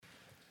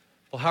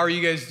Well, how are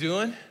you guys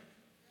doing?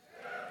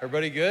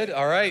 Everybody good?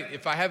 All right.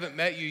 If I haven't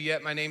met you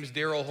yet, my name is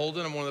Daryl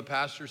Holden. I'm one of the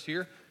pastors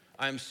here.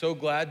 I'm so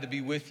glad to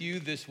be with you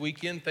this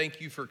weekend. Thank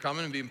you for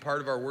coming and being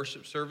part of our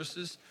worship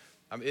services.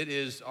 It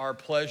is our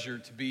pleasure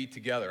to be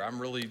together.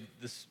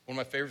 This is one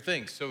of my favorite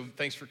things. So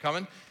thanks for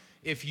coming.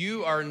 If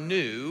you are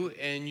new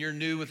and you're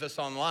new with us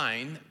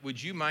online,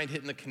 would you mind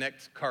hitting the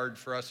Connect card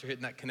for us or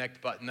hitting that Connect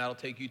button? That'll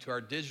take you to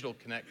our digital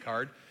Connect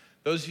card.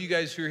 Those of you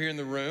guys who are here in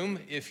the room,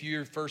 if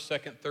you're first,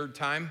 second, third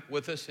time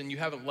with us and you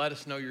haven't let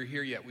us know you're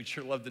here yet, we'd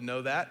sure love to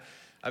know that.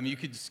 You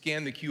could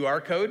scan the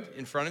QR code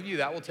in front of you.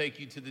 That will take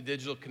you to the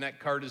digital Connect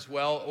card as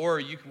well.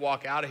 Or you can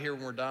walk out of here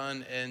when we're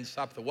done and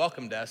stop at the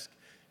welcome desk.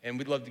 And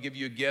we'd love to give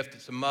you a gift.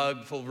 It's a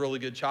mug full of really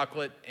good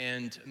chocolate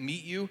and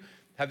meet you.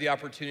 Have the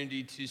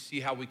opportunity to see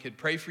how we could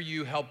pray for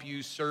you, help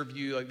you, serve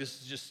you.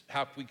 This is just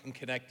how we can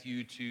connect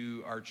you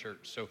to our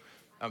church. So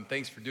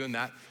thanks for doing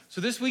that. So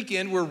this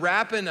weekend, we're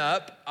wrapping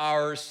up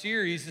our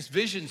series, this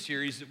vision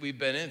series that we've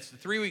been in. It's a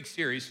 3-week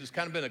series, so it's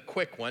kind of been a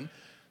quick one.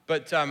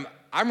 But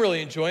I'm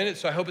really enjoying it,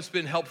 so I hope it's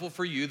been helpful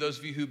for you, those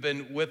of you who've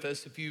been with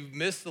us. If you've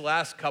missed the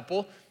last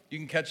couple, you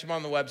can catch them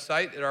on the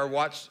website at our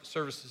Watch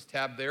Services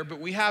tab there. But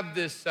we have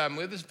this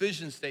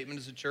vision statement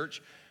as a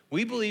church.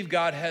 We believe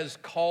God has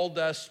called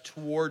us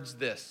towards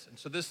this. And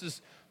so this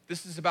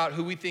is about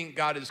who we think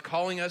God is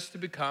calling us to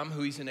become,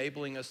 who he's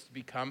enabling us to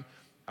become,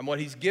 and what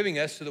he's giving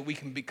us so that we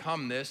can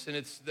become this.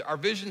 And our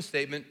vision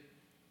statement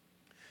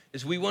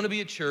is we want to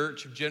be a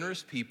church of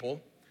generous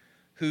people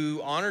who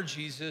honor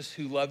Jesus,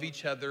 who love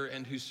each other,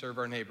 and who serve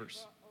our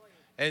neighbors.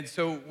 And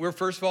so we're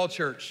first of all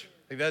church.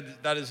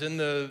 That is in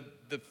the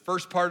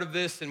first part of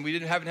this, and we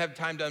haven't had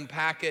time to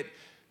unpack it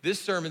this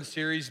sermon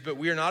series, but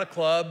we are not a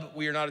club,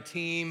 we are not a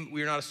team,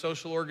 we are not a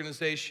social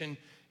organization.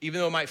 Even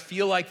though it might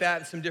feel like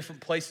that in some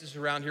different places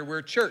around here, we're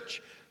a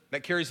church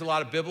that carries a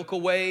lot of biblical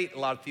weight, a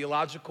lot of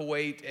theological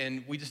weight,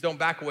 and we just don't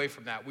back away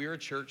from that. We are a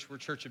church. We're a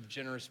church of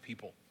generous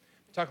people.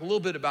 We'll talk a little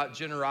bit about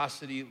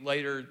generosity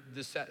later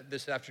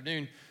this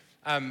afternoon.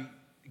 I'm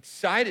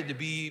excited to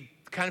be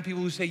the kind of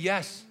people who say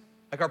yes.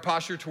 Like our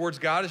posture towards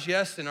God is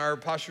yes, and our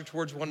posture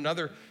towards one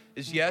another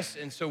is yes,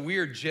 and so we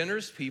are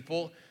generous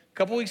people. A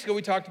couple weeks ago,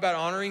 we talked about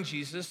honoring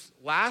Jesus.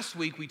 Last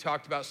week, we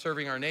talked about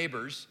serving our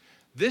neighbors.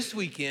 This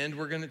weekend,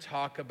 we're going to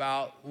talk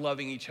about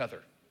loving each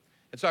other.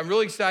 And so I'm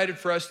really excited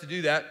for us to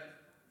do that.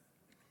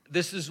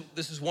 This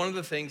is one of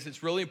the things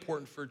that's really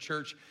important for a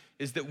church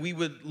is that we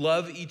would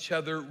love each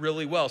other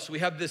really well. So we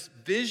have this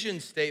vision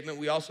statement.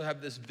 We also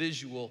have this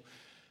visual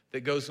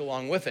that goes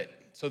along with it.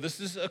 So this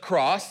is a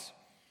cross.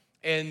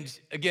 And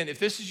again, if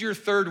this is your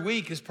third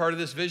week as part of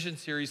this vision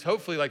series,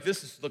 hopefully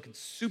this is looking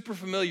super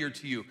familiar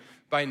to you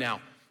by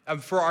now.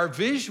 For our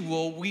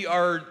visual, we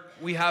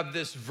have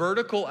this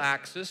vertical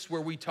axis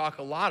where we talk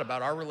a lot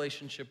about our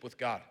relationship with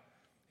God.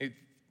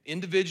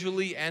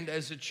 Individually and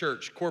as a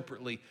church,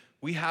 corporately,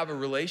 we have a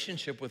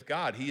relationship with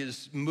God. He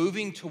is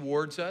moving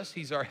towards us.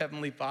 He's our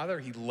Heavenly Father.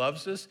 He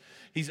loves us.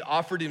 He's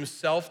offered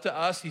himself to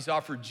us. He's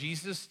offered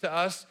Jesus to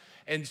us.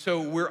 And so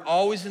we're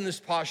always in this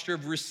posture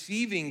of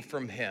receiving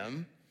from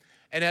him.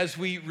 And as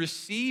we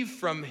receive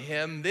from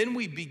him, then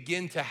we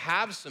begin to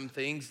have some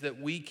things that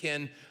we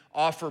can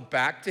offer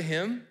back to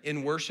him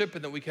in worship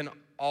and that we can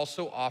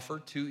also offer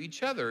to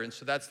each other. And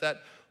so that's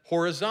that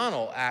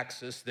horizontal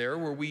axis there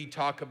where we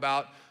talk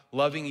about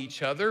loving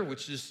each other,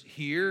 which is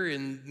here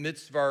in the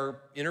midst of our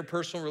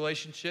interpersonal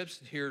relationships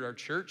here at our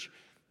church,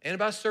 and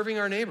about serving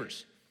our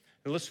neighbors.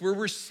 Unless we're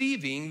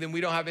receiving, then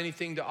we don't have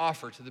anything to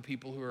offer to the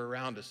people who are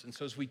around us. And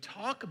so as we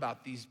talk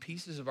about these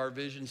pieces of our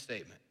vision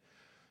statement,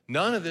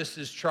 none of this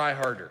is try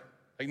harder.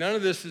 None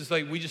of this is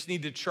we just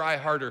need to try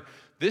harder.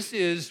 This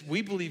is,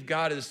 we believe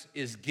God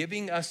is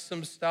giving us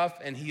some stuff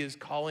and he is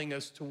calling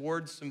us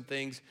towards some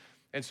things.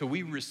 And so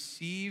we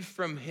receive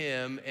from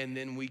him and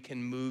then we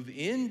can move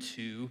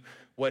into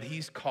what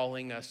he's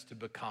calling us to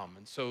become.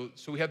 And so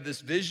we have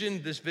this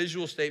vision, this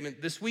visual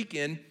statement. This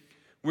weekend,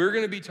 we're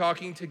going to be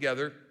talking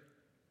together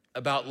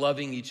about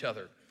loving each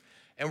other.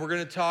 And we're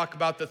going to talk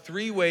about the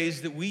 3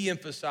 ways that we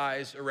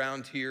emphasize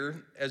around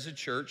here as a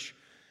church.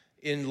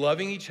 In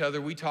loving each other,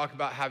 we talk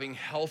about having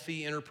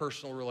healthy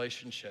interpersonal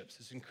relationships.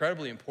 It's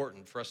incredibly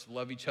important for us to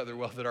love each other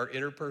well, that our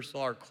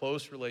interpersonal, our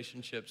close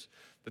relationships,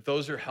 that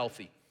those are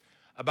healthy.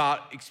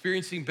 About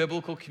experiencing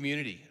biblical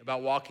community,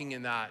 about walking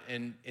in that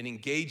and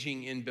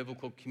engaging in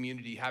biblical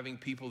community, having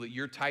people that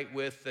you're tight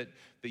with, that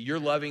you're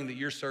loving, that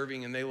you're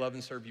serving, and they love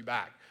and serve you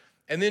back.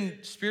 And then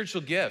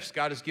spiritual gifts.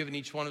 God has given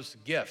each one of us a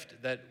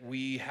gift that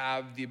we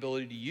have the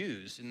ability to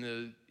use in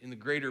the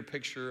greater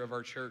picture of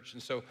our church.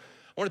 And so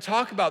I want to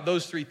talk about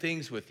those 3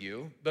 things with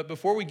you. But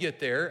before we get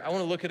there, I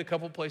want to look at a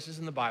couple places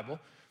in the Bible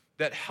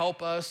that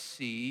help us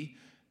see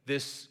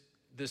this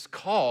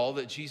call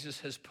that Jesus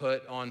has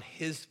put on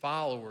his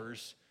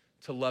followers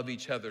to love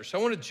each other. So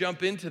I want to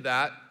jump into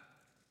that,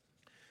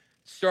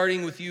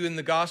 starting with you in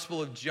the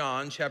Gospel of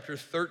John, chapter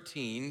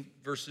 13,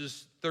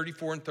 verses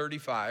 34 and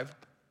 35.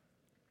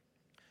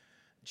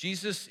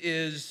 Jesus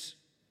is,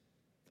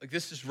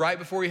 this is right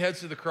before he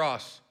heads to the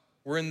cross.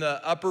 We're in the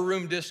upper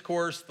room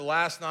discourse, the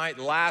last night,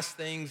 the last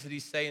things that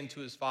he's saying to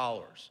his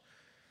followers.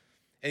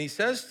 And he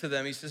says to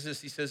them, he says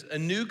this, he says, "A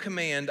new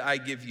command I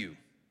give you,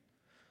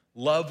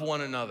 love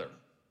one another.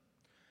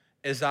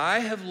 As I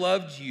have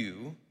loved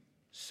you,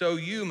 so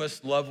you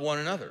must love one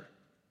another.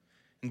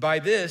 And by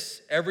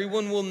this,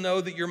 everyone will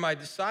know that you're my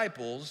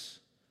disciples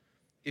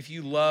if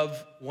you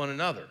love one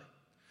another."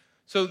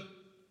 So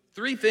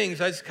 3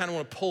 things I just kind of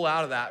want to pull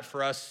out of that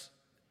for us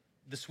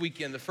this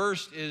weekend. The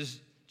first is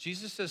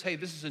Jesus says, hey,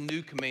 this is a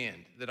new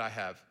command that I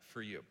have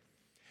for you.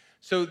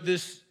 So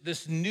this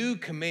new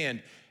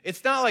command,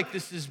 it's not like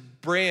this is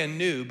brand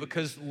new,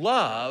 because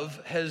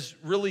love has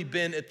really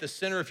been at the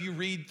center. If you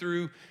read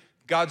through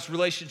God's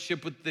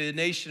relationship with the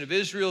nation of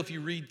Israel, if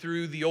you read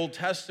through the Old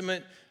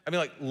Testament, I mean,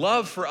 like,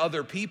 love for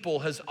other people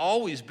has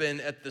always been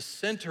at the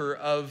center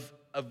of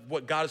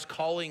what God is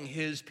calling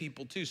his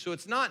people to. So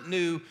it's not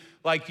new,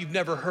 like you've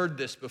never heard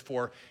this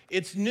before.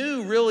 It's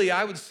new, really,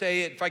 I would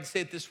say it, if I could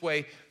say it this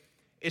way,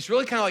 it's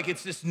really kind of like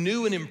it's this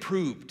new and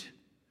improved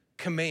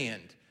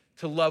command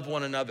to love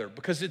one another,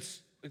 because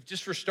it's,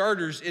 just for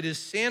starters, it is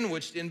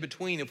sandwiched in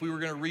between. If we were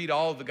going to read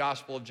all of the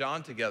Gospel of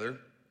John together,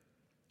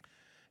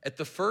 at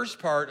the first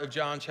part of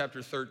John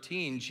chapter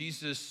 13,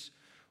 Jesus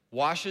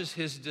washes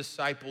his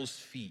disciples'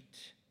 feet.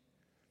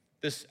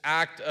 This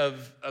act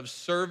of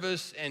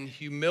service and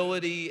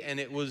humility, and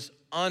it was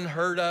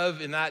unheard of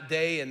in that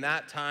day and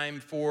that time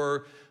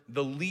for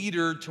the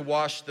leader to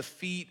wash the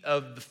feet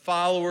of the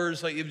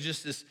followers. Like, it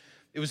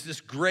was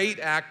this great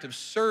act of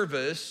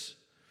service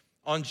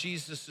on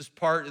Jesus'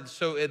 part. And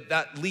so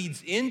that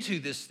leads into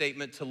this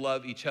statement to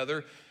love each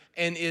other.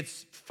 And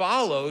it's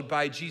followed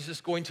by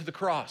Jesus going to the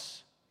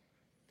cross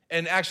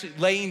and actually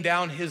laying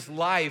down his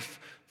life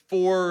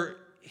for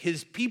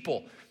his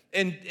people.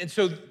 And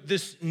so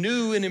this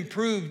new and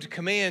improved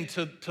command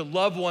to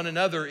love one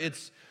another,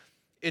 it's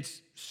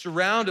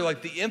surrounded,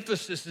 like the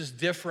emphasis is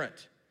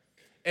different.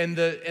 And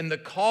the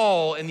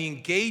call and the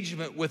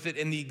engagement with it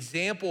and the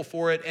example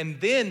for it, and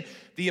then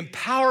the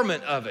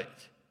empowerment of it.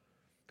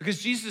 Because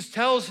Jesus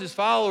tells his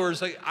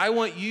followers, like, I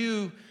want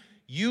you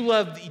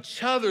love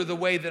each other the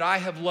way that I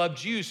have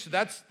loved you. So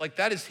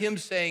that is him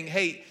saying,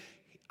 hey,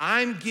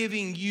 I'm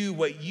giving you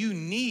what you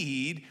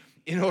need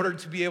in order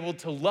to be able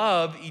to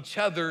love each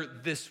other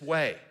this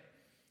way.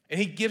 And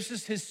he gives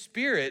us his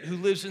Spirit who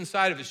lives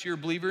inside of us. You're a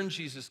believer in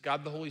Jesus.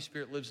 God, the Holy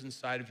Spirit, lives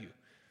inside of you.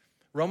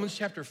 Romans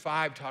chapter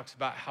 5 talks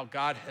about how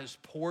God has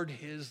poured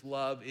his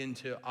love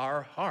into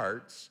our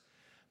hearts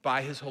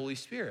by his Holy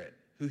Spirit,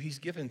 who he's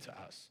given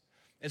to us.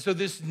 And so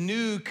this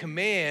new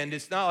command,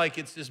 it's not like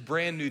it's this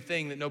brand new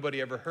thing that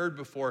nobody ever heard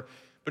before,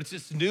 but it's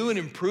this new and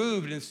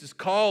improved, and it's this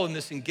call and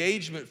this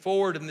engagement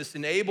forward and this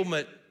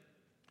enablement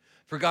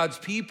for God's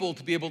people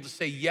to be able to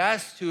say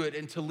yes to it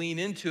and to lean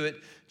into it.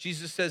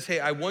 Jesus says, hey,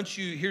 I want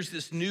you, here's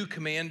this new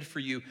command for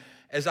you.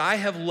 As I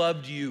have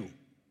loved you,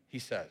 he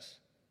says.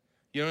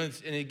 You know,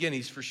 and again,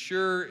 he's for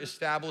sure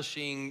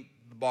establishing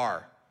the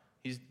bar.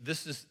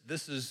 This is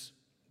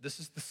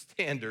the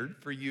standard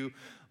for you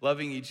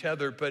loving each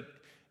other, but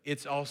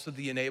it's also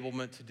the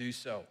enablement to do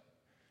so.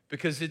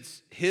 Because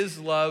it's his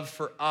love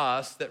for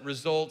us that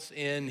results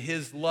in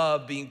his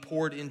love being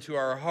poured into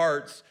our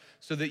hearts,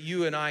 so that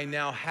you and I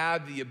now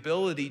have the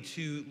ability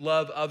to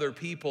love other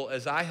people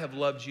as I have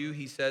loved you,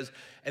 he says.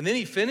 And then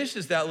he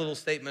finishes that little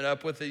statement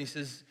up with it. He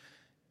says,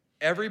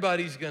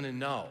 everybody's going to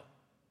know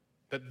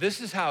that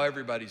this is how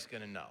everybody's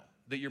going to know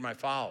that you're my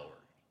follower,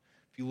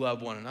 if you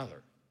love one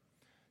another.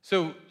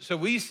 So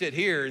we sit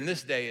here in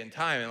this day and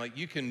time, and like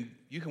you can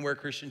wear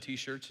Christian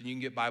t-shirts, and you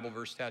can get Bible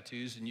verse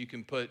tattoos, and you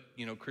can put,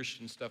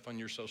 Christian stuff on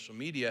your social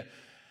media.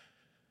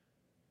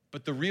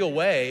 But the real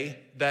way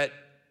that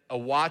a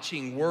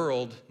watching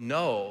world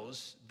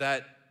knows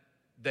that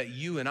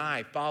you and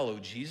I follow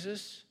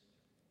Jesus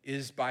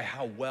is by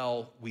how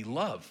well we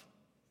love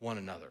one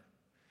another.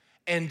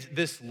 And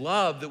this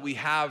love that we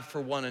have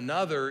for one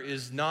another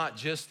is not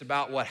just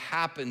about what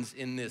happens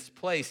in this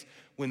place.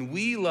 When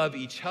we love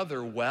each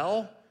other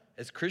well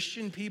as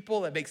Christian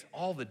people, that makes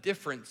all the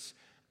difference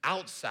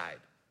outside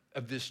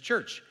of this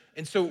church.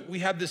 And so we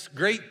have this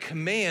great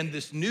command,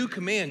 this new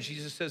command.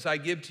 Jesus says, I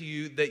give to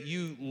you that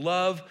you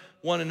love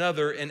one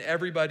another, and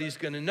everybody's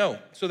going to know.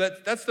 So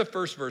that's the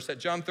first verse, that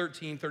John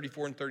 13,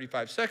 34, and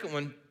 35. Second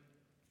one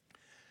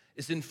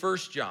is in 1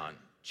 John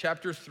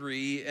chapter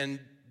 3, and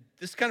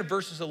this kind of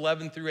verses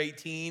 11 through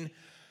 18,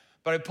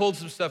 but I pulled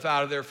some stuff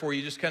out of there for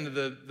you, just kind of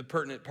the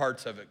pertinent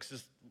parts of it, because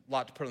there's a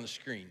lot to put on the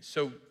screen.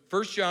 So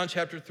 1 John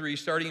chapter 3,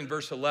 starting in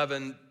verse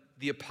 11,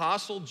 the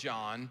Apostle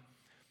John,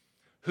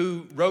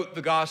 who wrote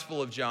the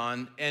Gospel of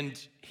John, and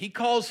he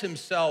calls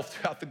himself,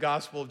 throughout the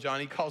Gospel of John,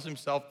 he calls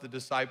himself the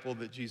disciple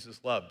that Jesus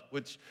loved,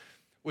 which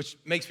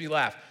makes me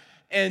laugh.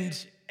 And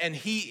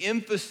he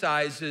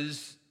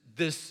emphasizes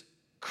this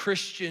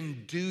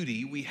Christian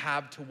duty we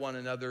have to one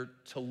another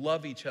to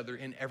love each other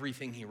in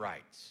everything he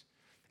writes.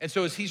 And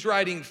so as he's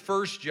writing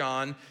 1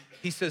 John,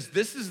 he says,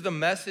 this is the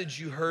message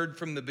you heard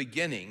from the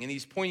beginning. And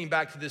he's pointing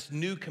back to this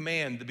new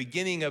command, the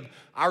beginning of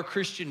our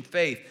Christian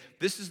faith.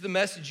 This is the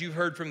message you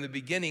heard from the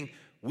beginning.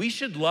 We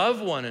should love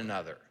one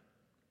another.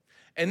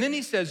 And then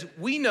he says,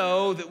 we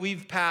know that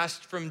we've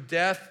passed from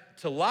death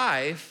to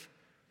life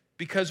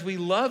because we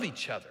love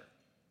each other.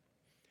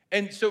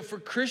 And so for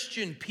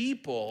Christian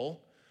people,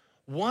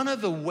 one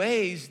of the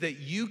ways that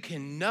you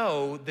can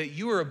know that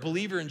you are a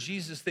believer in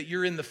Jesus, that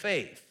you're in the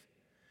faith,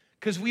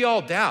 because we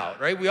all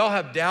doubt, right? We all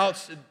have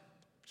doubts that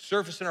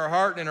surface in our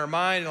heart and in our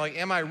mind, and like,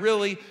 am I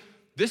really?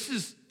 This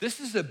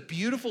is a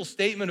beautiful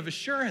statement of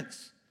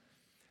assurance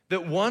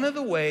that one of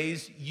the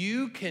ways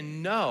you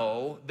can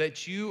know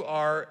that you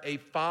are a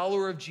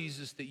follower of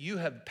Jesus, that you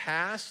have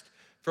passed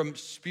from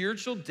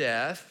spiritual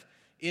death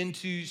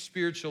into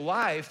spiritual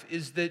life,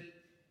 is that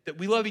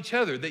we love each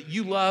other, that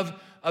you love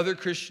other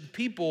Christian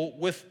people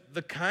with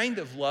the kind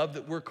of love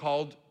that we're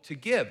called to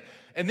give.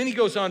 And then he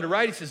goes on to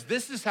write, he says,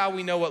 this is how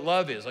we know what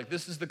love is. Like,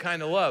 this is the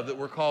kind of love that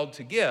we're called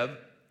to give.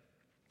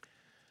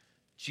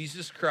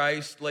 Jesus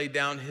Christ laid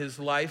down his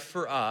life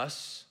for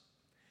us,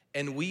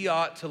 and we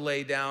ought to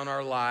lay down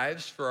our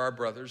lives for our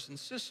brothers and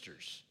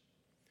sisters.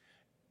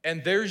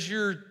 And there's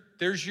your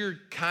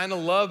kind of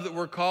love that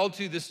we're called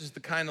to. This is the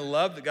kind of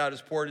love that God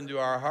has poured into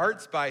our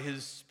hearts by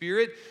his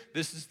Spirit.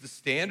 This is the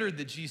standard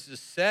that Jesus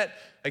set.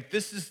 Like,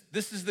 this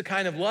is the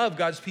kind of love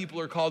God's people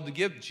are called to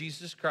give.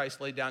 Jesus Christ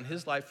laid down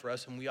his life for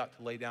us, and we ought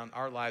to lay down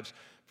our lives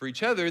for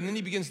each other. And then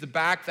he begins to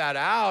back that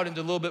out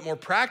into a little bit more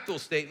practical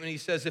statement. He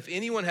says, if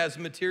anyone has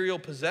material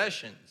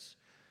possessions,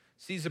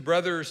 sees a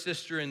brother or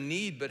sister in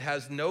need, but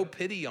has no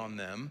pity on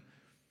them,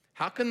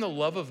 how can the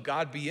love of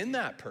God be in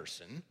that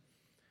person?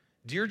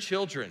 Dear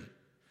children,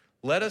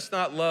 let us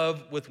not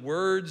love with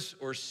words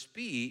or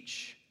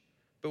speech,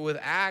 but with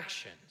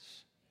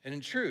actions and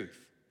in truth.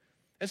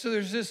 And so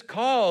there's this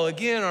call,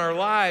 again, in our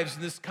lives,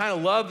 and this kind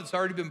of love that's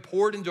already been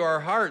poured into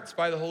our hearts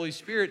by the Holy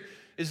Spirit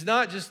is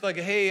not just like,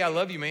 hey, I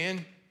love you,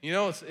 man. You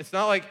know, it's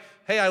not like,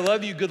 hey, I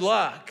love you, good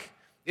luck.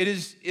 It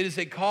is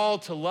a call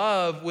to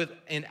love with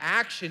an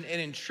action and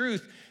in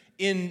truth,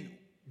 in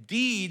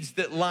deeds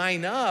that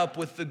line up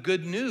with the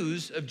good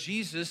news of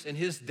Jesus and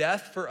his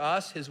death for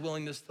us, his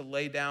willingness to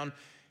lay down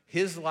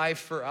his life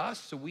for us,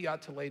 so we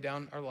ought to lay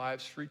down our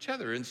lives for each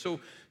other. And so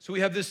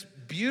we have this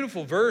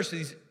beautiful verse,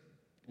 these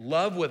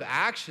love with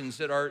actions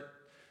that are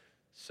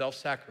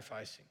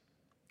self-sacrificing.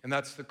 And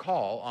that's the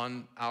call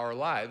on our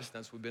lives.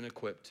 That's what we've been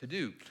equipped to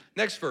do.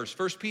 Next verse,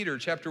 1 Peter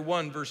chapter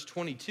 1, verse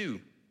 22.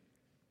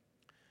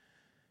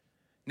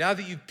 Now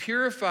that you've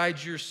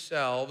purified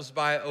yourselves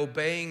by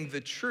obeying the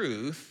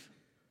truth,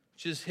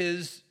 which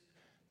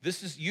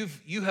is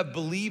you have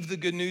believed the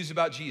good news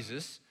about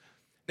Jesus.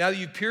 Now that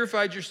you've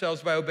purified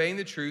yourselves by obeying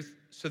the truth,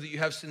 so that you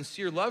have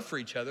sincere love for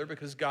each other,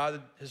 because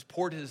God has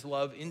poured his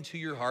love into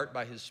your heart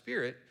by his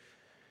Spirit.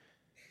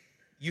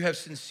 You have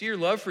sincere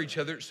love for each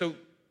other, so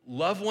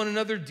love one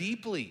another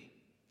deeply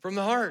from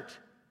the heart.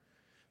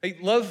 Like,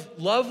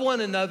 love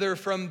one another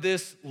from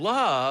this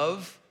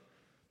love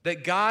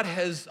that God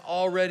has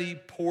already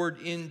poured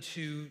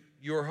into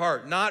your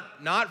heart.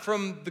 Not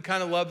from the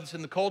kind of love that's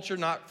in the culture,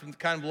 not from the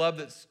kind of love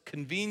that's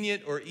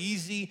convenient or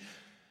easy,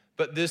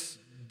 but this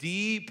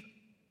deep,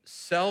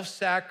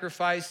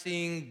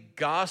 self-sacrificing,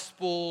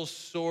 gospel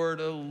sort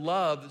of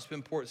love that's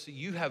been poured. So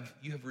you have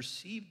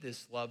received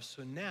this love,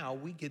 so now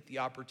we get the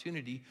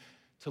opportunity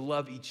to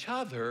love each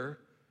other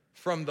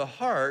from the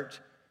heart,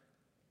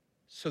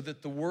 so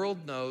that the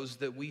world knows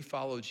that we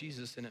follow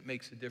Jesus and it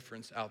makes a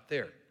difference out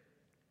there.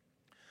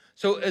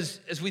 So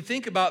as we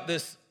think about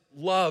this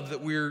love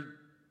that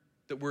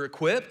we're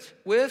equipped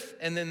with,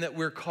 and then that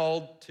we're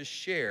called to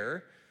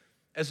share,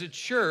 as a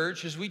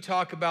church, as we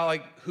talk about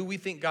like who we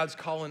think God's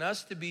calling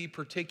us to be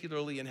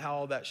particularly and how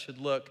all that should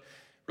look,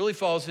 really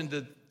falls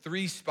into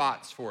three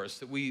spots for us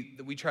that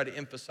we try to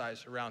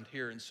emphasize around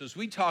here. And so as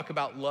we talk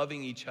about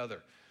loving each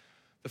other,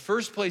 the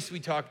first place we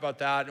talk about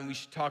that, and we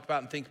should talk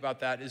about and think about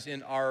that, is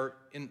in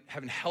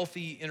having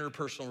healthy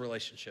interpersonal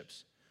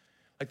relationships.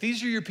 Like,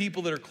 these are your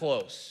people that are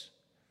close.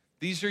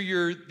 These are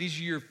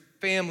your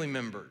family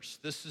members.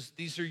 This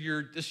is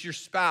your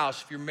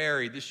spouse if you're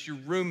married. This is your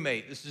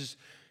roommate. This is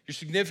your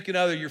significant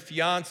other, your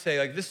fiance.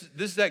 Like, this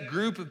is that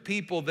group of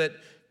people that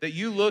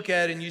you look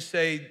at and you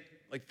say,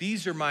 like,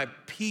 these are my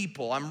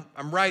people.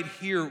 I'm right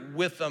here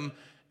with them,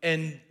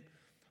 and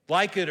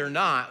like it or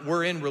not,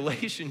 we're in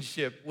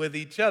relationship with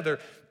each other.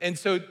 And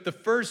so the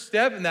first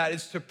step in that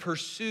is to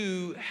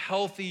pursue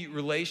healthy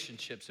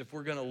relationships if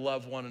we're gonna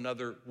love one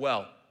another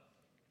well.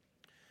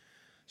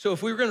 So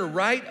if we were gonna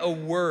write a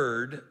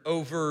word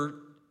over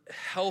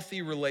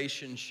healthy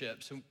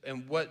relationships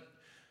and what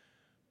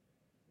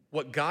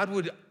God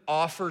would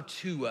offer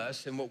to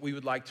us and what we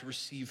would like to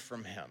receive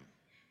from him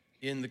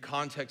in the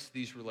context of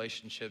these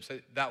relationships,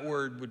 that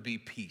word would be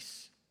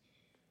peace.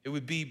 It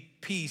would be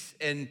peace,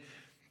 and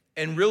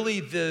really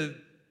the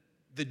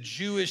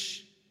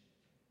Jewish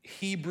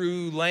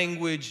Hebrew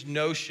language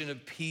notion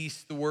of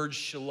peace, the word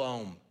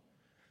shalom.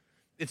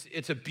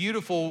 It's a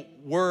beautiful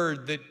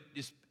word that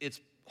it's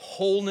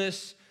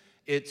wholeness,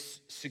 it's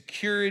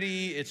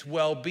security, it's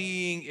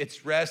well-being,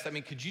 it's rest. I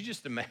mean, could you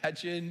just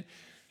imagine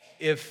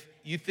if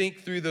you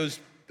think through those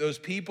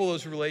people,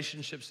 those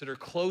relationships that are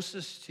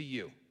closest to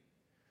you,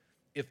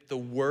 if the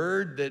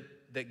word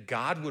that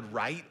God would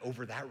write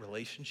over that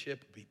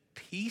relationship would be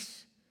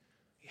peace?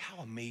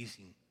 How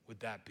amazing would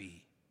that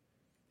be?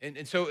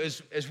 And so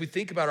as we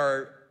think about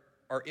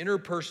our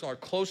interpersonal, our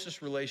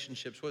closest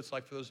relationships, what it's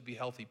like for those to be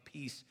healthy,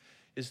 peace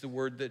is the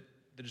word that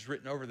is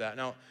written over that.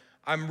 Now,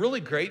 I'm really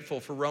grateful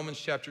for Romans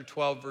chapter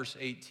 12, verse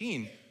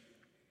 18,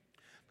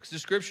 because the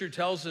scripture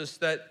tells us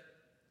that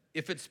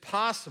if it's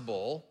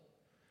possible,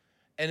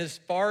 and as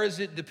far as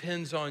it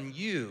depends on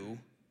you,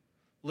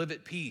 live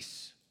at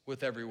peace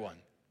with everyone.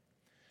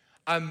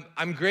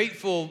 I'm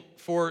grateful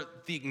for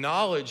the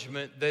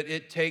acknowledgement that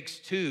it takes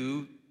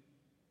two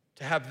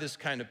to have this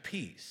kind of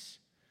peace.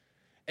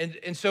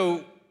 And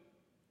so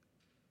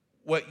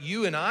what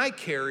you and I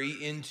carry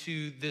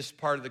into this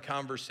part of the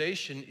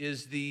conversation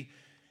is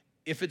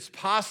if it's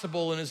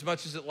possible and as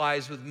much as it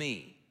lies with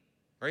me,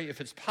 right?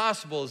 If it's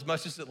possible as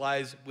much as it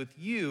lies with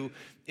you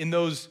in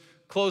those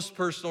close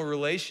personal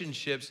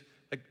relationships,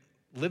 like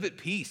live at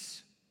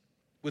peace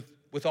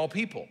with all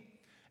people.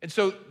 And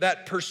so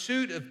that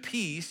pursuit of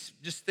peace,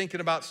 just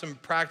thinking about some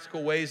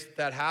practical ways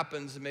that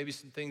happens and maybe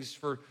some things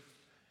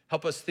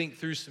help us think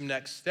through some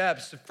next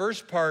steps. The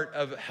first part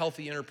of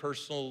healthy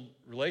interpersonal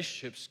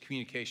relationships,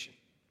 communication.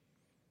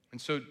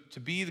 And so to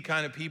be the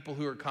kind of people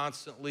who are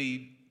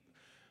constantly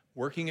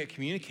working at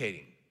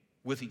communicating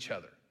with each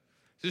other.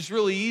 So it's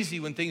really easy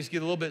when things get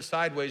a little bit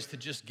sideways to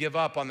just give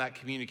up on that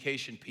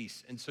communication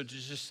piece. And so to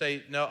just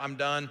say, no, I'm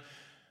done,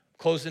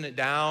 closing it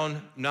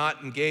down,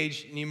 not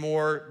engaged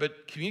anymore.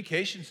 But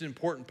communication is an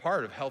important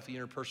part of healthy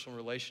interpersonal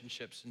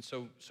relationships. And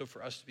so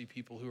for us to be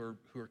people who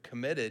are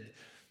committed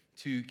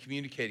to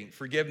communicating.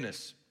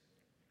 Forgiveness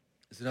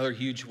is another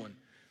huge one.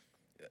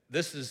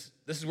 This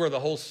is where the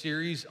whole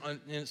series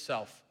in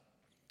itself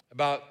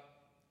about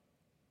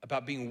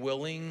being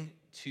willing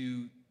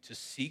to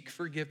seek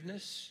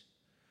forgiveness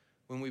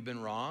when we've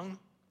been wrong,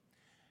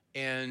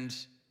 and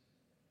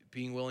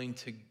being willing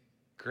to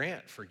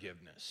grant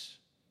forgiveness.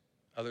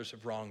 Others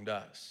have wronged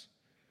us.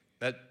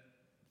 That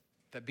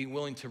being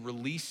willing to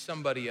release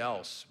somebody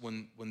else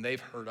when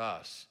they've hurt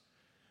us,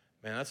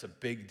 man, that's a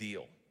big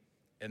deal.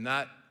 And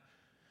that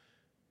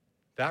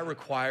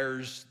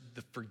requires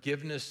the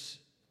forgiveness,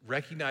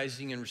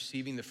 recognizing and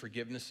receiving the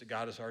forgiveness that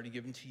God has already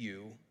given to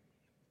you,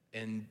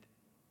 and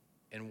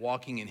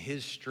walking in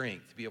his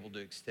strength to be able to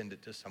extend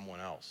it to someone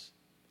else.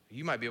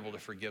 You might be able to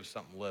forgive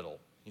something little,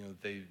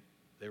 they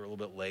were a little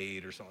bit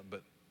late or something,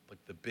 but like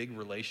the big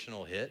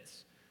relational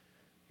hits,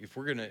 if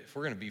we're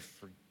gonna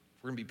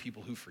be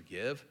people who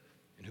forgive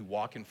and who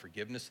walk in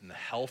forgiveness and the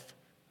health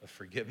of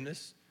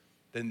forgiveness,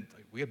 then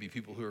we gotta be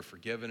people who are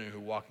forgiven and who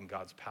walk in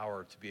God's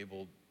power to be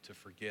able to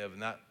forgive.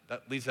 And that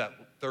leaves that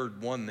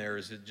third one there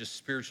is just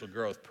spiritual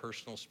growth,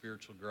 personal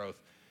spiritual growth.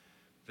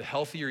 The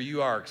healthier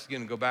you are, because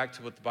again, go back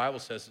to what the Bible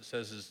says, it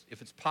says is if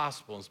it's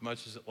possible, as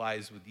much as it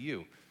lies with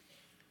you.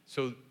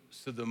 So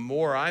the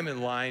more I'm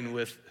in line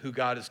with who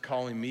God is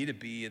calling me to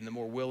be, and the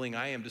more willing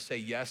I am to say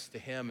yes to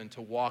him and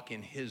to walk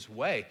in his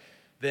way,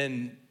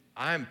 then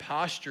I'm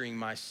posturing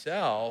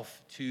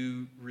myself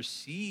to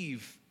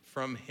receive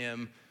from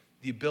him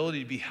the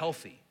ability to be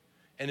healthy.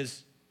 And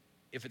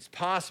if it's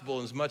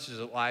possible, as much as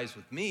it lies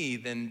with me,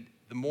 then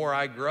the more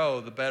I grow,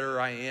 the better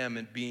I am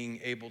at being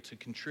able to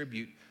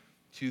contribute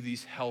to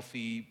these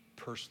healthy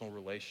personal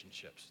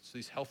relationships. So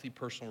these healthy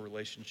personal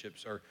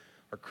relationships are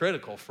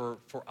critical for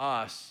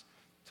us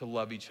to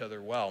love each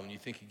other well. When you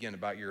think again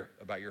about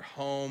your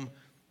home,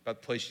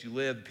 about the place you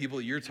live, the people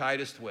that you're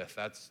tightest with,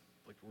 that's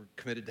like we're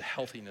committed to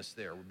healthiness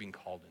there. We're being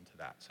called into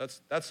that. So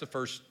that's the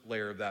first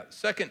layer of that.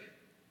 Second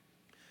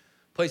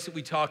place that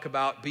we talk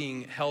about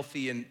being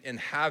healthy and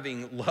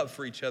having love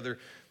for each other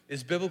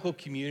is biblical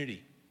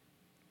community.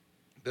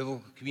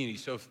 Biblical community.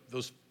 So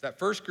that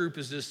first group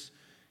is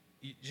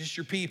just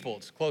your people.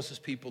 It's the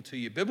closest people to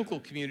you. Biblical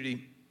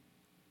community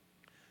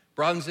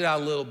broadens it out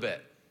a little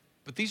bit.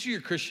 But these are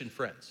your Christian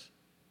friends.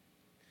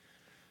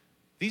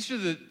 These are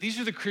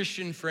the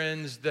Christian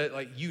friends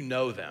that you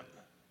know them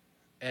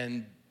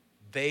and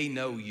they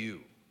know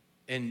you.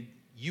 And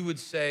you would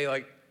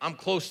say I'm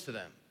close to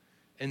them.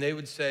 And they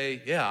would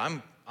say, yeah,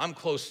 I'm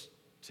close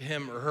to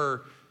him or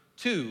her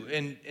too.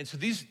 And so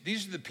these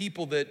are the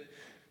people that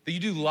you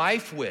do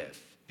life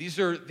with. These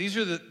are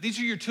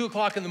your 2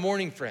 o'clock in the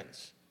morning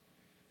friends.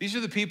 These are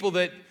the people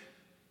that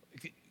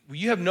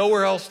you have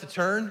nowhere else to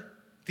turn.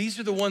 These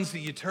are the ones that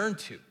you turn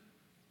to.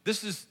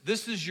 This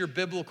is your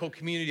biblical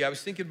community. I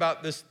was thinking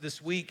about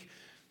this week.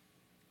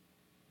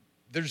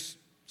 There's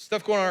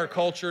stuff going on in our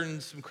culture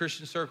and some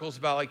Christian circles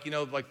about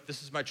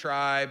this is my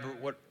tribe or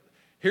what.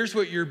 Here's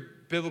what your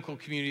biblical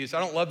community is. I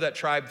don't love that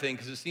tribe thing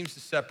because it seems to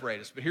separate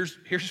us. But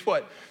here's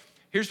what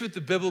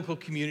the biblical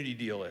community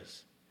deal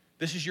is.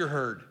 This is your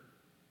herd,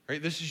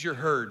 right? This is your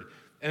herd.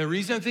 And the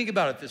reason I think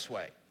about it this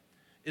way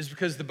is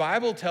because the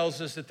Bible tells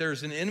us that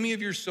there's an enemy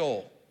of your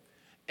soul.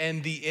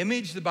 And the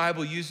image the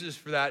Bible uses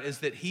for that is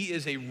that he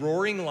is a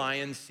roaring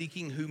lion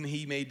seeking whom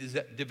he may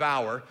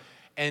devour.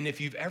 And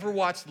if you've ever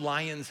watched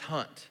lions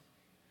hunt,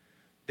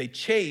 they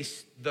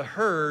chase the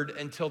herd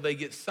until they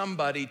get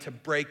somebody to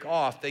break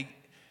off.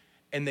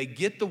 And they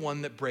get the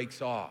one that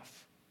breaks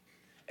off.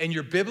 And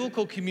your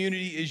biblical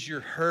community is your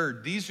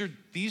herd. These are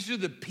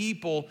the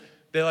people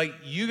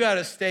that you got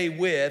to stay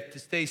with to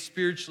stay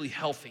spiritually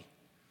healthy.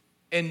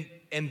 and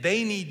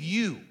they need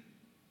you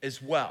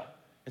as well.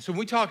 And so when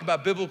we talk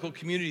about biblical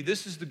community,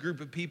 this is the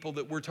group of people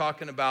that we're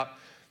talking about.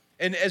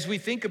 And as we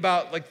think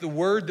about like the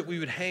word that we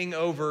would hang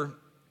over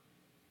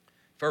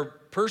for our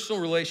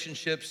personal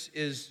relationships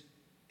is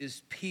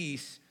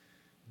peace,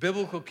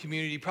 biblical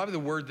community, probably the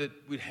word that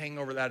we'd hang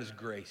over that is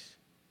grace.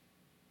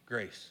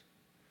 Grace.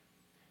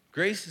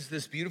 Grace is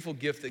this beautiful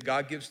gift that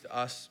God gives to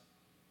us.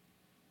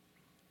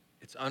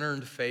 It's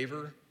unearned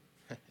favor,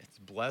 it's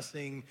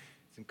blessing,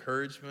 it's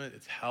encouragement,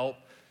 it's help.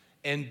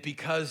 And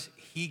because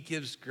he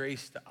gives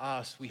grace to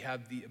us, we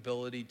have the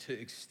ability to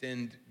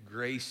extend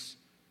grace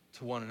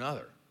to one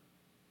another.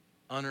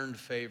 Unearned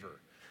favor,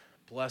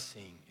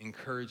 blessing,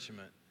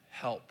 encouragement,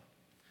 help.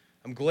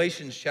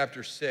 Galatians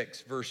chapter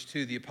 6, verse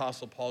 2, the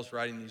Apostle Paul's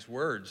writing these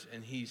words,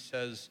 and he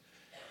says,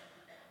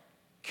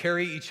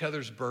 carry each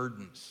other's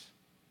burdens,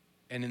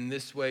 and in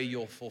this way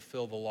you'll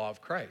fulfill the law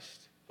of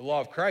Christ. The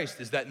law of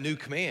Christ is that new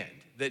command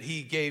that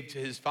he gave to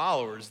his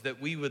followers, that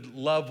we would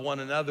love one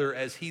another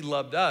as he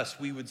loved us.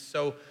 We would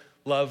so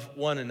love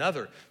one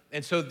another.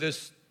 And so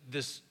this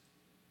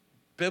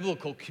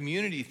biblical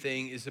community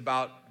thing is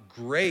about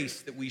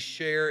grace that we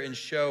share and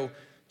show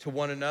to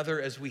one another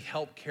as we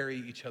help carry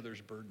each other's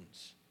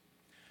burdens.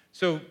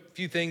 So a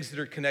few things that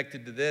are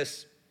connected to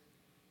this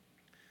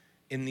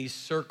in these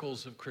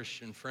circles of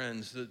Christian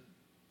friends. The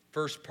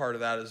first part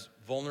of that is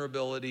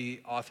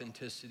vulnerability,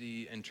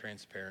 authenticity, and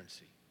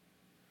transparency.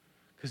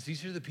 Because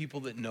these are the people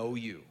that know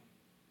you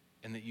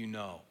and that you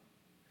know.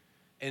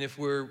 And if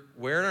we're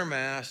wearing our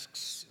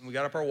masks and we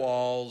got up our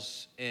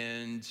walls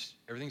and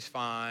everything's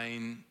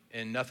fine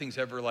and nothing's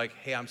ever like,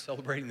 hey, I'm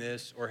celebrating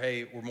this, or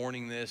hey, we're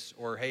mourning this,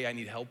 or hey, I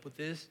need help with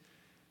this,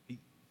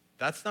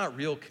 that's not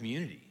real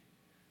community.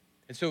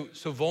 And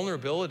so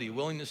vulnerability,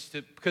 willingness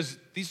to, because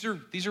these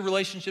are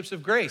relationships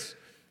of grace,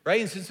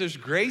 right? And since there's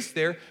grace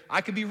there,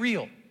 I could be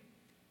real.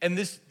 And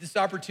this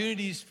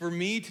opportunity is for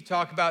me to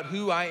talk about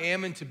who I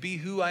am and to be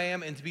who I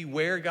am and to be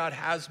where God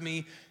has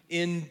me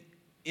in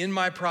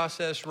my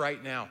process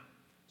right now.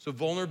 So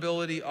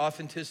vulnerability,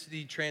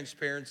 authenticity,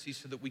 transparency,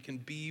 so that we can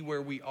be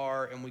where we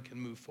are and we can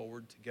move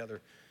forward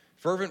together.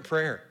 Fervent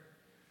prayer.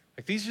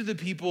 Like these are the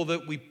people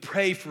that we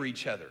pray for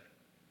each other.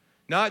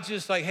 Not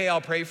just like, hey,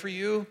 I'll pray for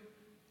you,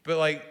 but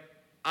like,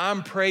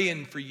 I'm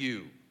praying for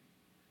you.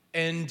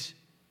 And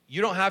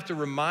you don't have to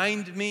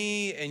remind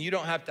me and you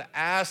don't have to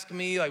ask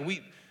me. Like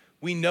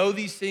we know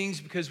these things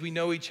because we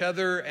know each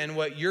other, and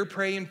what you're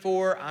praying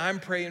for, I'm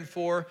praying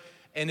for.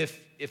 And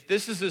if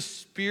this is a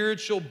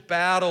spiritual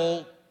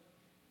battle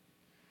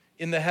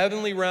in the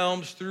heavenly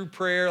realms through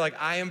prayer, like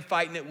I am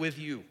fighting it with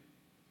you.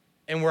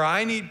 And where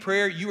I need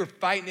prayer, you are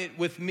fighting it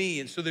with me.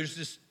 And so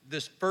there's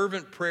this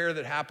fervent prayer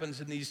that happens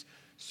in these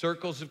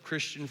circles of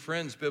Christian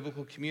friends,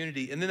 biblical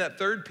community. And then that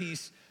third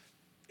piece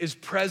is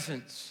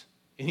presence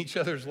in each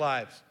other's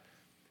lives.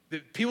 The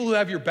people who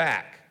have your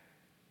back.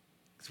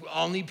 We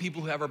all need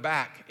people who have our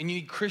back. And you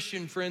need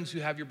Christian friends who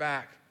have your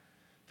back.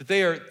 That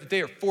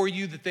they are for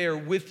you, that they are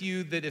with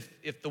you, that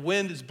if the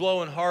wind is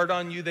blowing hard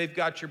on you, they've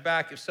got your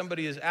back. If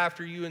somebody is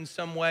after you in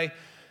some way,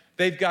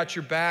 they've got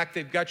your back.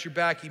 They've got your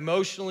back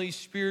emotionally,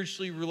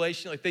 spiritually,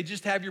 relationally. Like they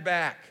just have your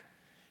back.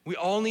 We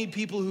all need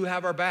people who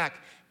have our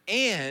back.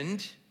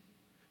 And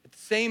at the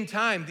same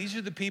time, these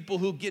are the people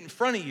who get in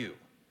front of you.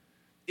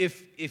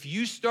 If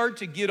you start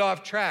to get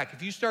off track,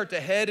 if you start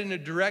to head in a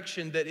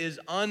direction that is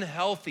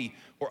unhealthy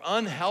or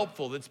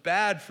unhelpful, that's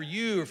bad for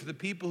you or for the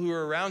people who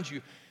are around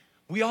you,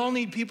 we all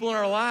need people in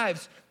our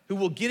lives who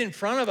will get in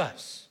front of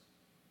us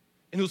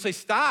and who will say,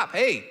 stop,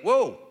 hey,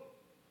 whoa,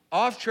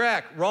 off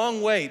track,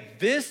 wrong way.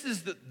 This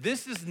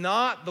is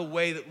not the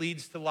way that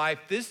leads to life.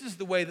 This is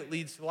the way that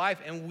leads to life.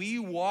 And we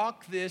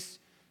walk this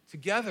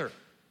together.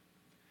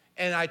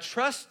 And I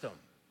trust them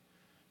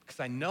because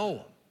I know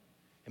them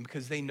and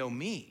because they know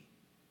me.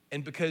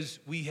 And because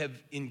we have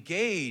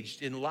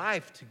engaged in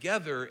life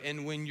together,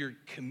 and when your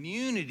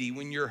community,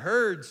 when your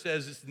herd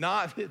says it's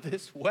not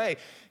this way,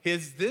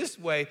 it's this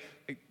way,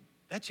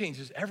 that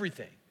changes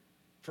everything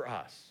for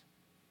us.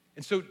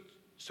 And so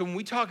when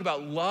we talk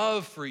about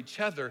love for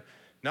each other,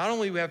 not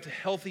only do we have to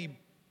healthy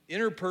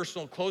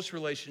interpersonal close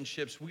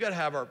relationships, we gotta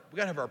have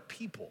our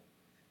people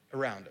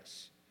around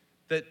us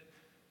that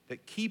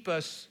keep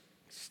us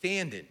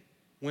standing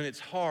when it's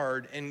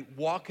hard and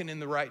walking in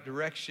the right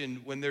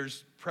direction when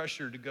there's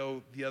pressure to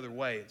go the other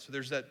way. So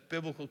there's that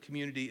biblical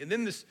community. And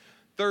then this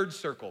third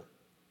circle,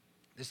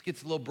 this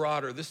gets a little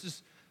broader.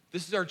 This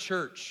is our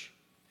church.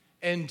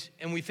 And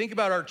we think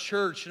about our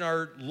church and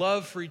our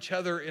love for each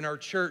other in our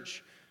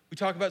church. We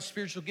talk about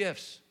spiritual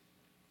gifts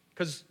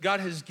because God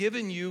has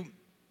given you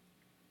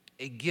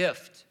a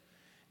gift,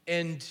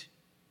 and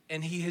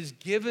he has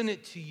given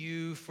it to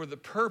you for the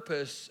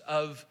purpose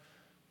of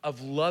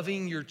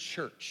loving your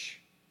church,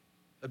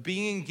 of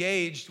being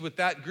engaged with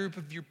that group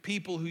of your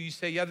people who you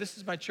say, yeah, this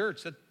is my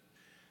church.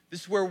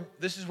 This is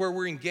where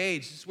we're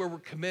engaged. This is where we're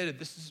committed.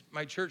 This is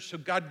my church. So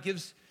God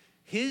gives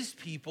his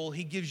people,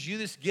 he gives you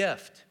this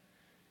gift.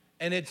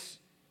 And it's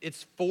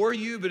for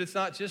you, but it's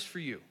not just for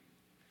you.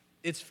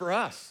 It's for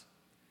us.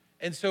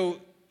 And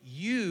so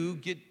you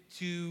get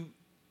to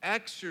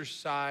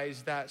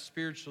exercise that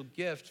spiritual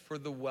gift for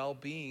the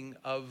well-being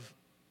of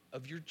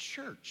your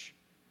church.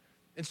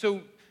 And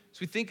so as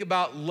we think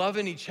about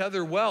loving each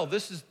other well,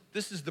 this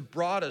is the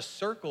broadest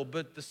circle,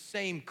 but the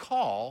same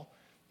call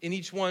in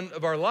each one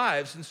of our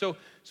lives. And so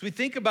as we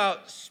think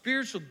about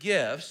spiritual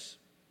gifts,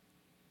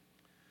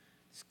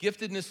 this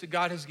giftedness that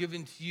God has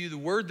given to you, the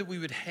word that we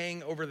would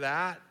hang over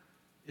that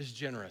is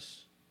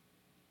generous.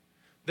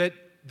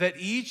 That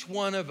each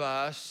one of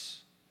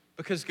us,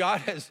 because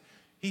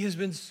He has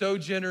been so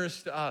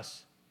generous to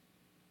us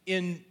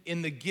in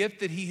the gift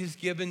that He has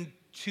given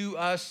to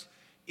us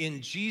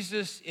in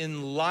Jesus,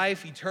 in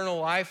life, eternal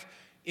life,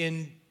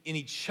 in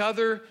each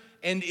other,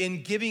 and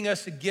in giving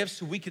us a gift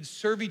so we could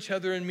serve each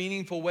other in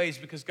meaningful ways.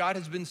 Because God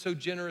has been so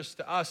generous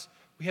to us,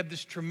 we have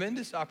this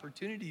tremendous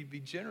opportunity to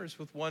be generous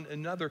with one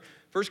another.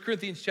 1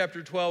 Corinthians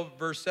chapter 12,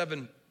 verse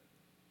 7.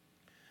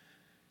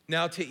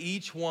 Now to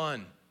each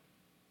one.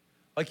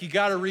 Like, you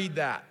got to read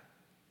that.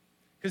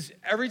 Because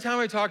every time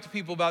I talk to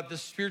people about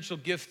this spiritual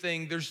gift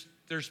thing,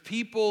 there's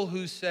people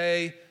who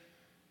say,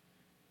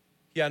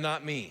 yeah,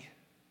 not me.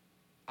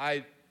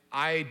 I'm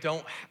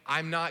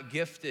not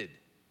gifted.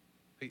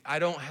 I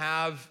don't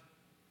have,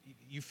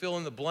 you fill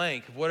in the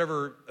blank of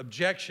whatever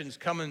objections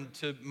coming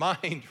to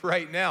mind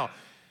right now.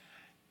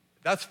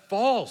 That's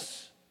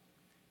false.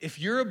 If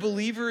you're a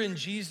believer in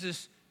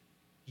Jesus,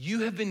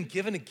 you have been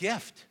given a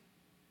gift.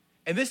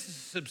 And this is a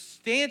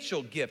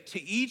substantial gift.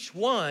 To each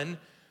one,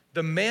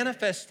 the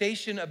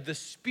manifestation of the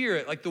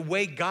Spirit, like the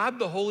way God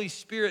the Holy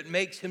Spirit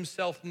makes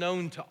Himself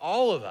known to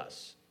all of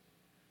us.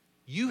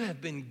 You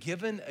have been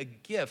given a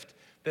gift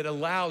that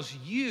allows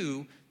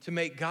you to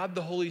make God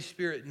the Holy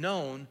Spirit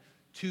known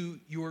to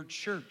your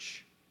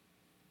church.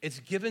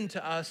 It's given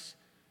to us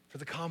for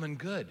the common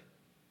good.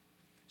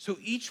 So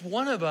each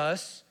one of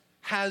us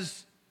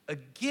has a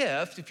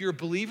gift. If you're a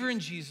believer in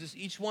Jesus,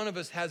 each one of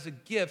us has a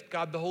gift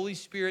God the Holy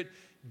Spirit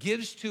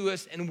gives to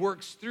us and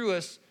works through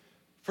us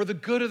for the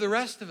good of the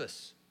rest of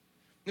us.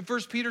 In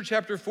 1 Peter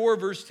chapter 4,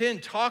 verse 10,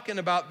 talking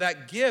about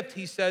that gift,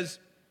 he says,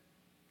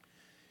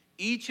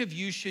 each of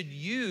you should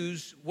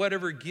use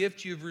whatever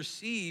gift you've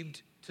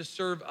received to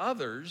serve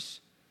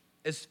others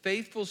as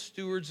faithful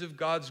stewards of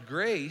God's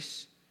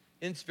grace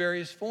in its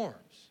various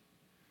forms.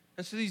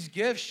 And so these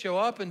gifts show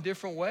up in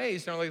different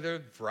ways. They're like, they're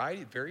a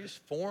variety, various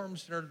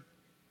forms in our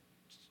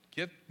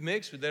gift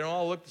mix, but they don't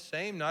all look the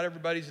same. Not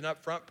everybody's an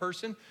upfront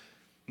person.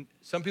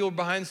 Some people are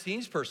behind the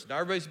scenes person. Not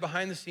everybody's a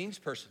behind the scenes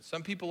person.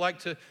 Some people like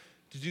to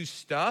do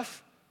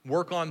stuff,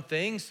 work on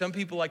things. Some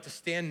people like to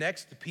stand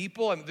next to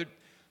people. I mean,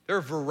 there are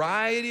a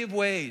variety of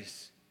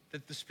ways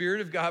that the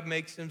Spirit of God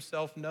makes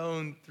Himself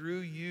known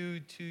through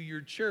you to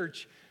your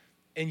church.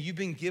 And you've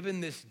been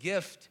given this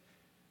gift.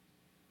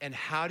 And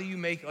how do you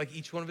make, like,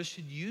 each one of us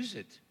should use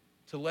it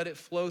to let it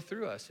flow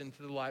through us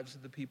into the lives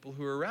of the people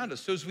who are around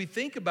us. So as we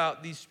think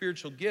about these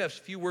spiritual gifts,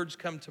 a few words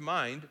come to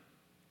mind.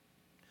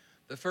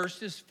 The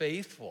first is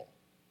faithful.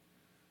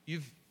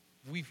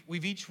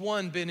 We've each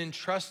one been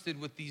entrusted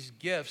with these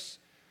gifts,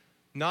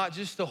 not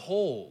just to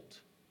hold,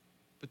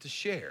 but to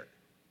share.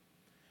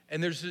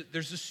 And there's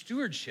a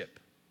stewardship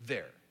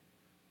there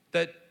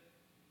that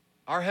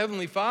our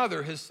Heavenly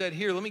Father has said,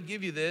 here, let me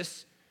give you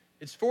this.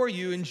 It's for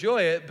you,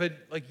 enjoy it, but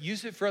like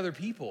use it for other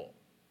people.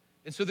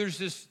 And so there's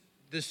this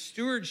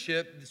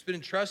stewardship that's been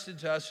entrusted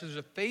to us. There's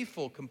a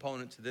faithful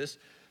component to this.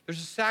 There's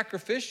a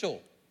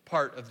sacrificial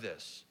part of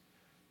this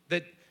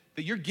that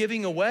you're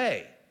giving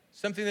away.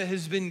 Something that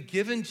has been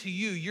given to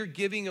you, you're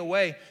giving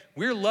away.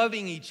 We're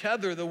loving each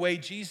other the way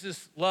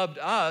Jesus loved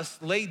us,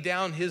 laid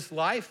down His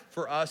life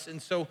for us.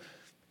 And so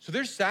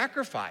there's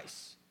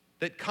sacrifice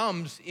that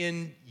comes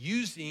in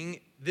using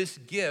this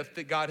gift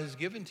that God has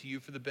given to you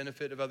for the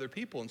benefit of other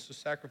people. And so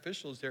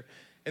sacrificial is there.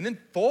 And then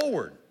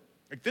forward.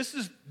 Like this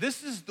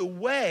is the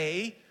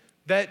way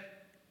that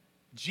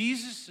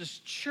Jesus'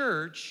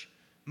 church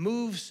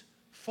moves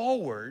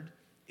forward,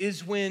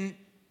 is when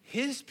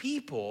His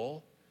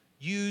people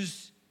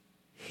use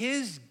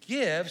His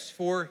gifts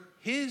for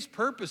His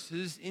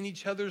purposes in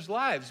each other's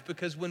lives.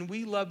 Because when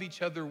we love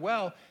each other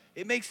well,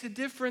 it makes a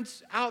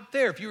difference out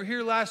there. If you were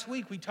here last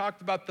week, we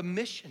talked about the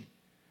mission.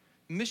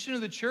 The mission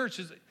of the church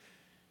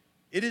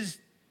is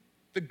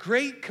the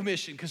Great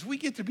Commission, because we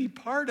get to be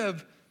part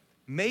of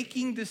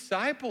making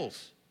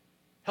disciples,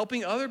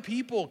 helping other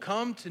people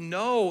come to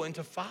know and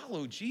to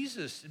follow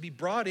Jesus, to be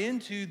brought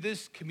into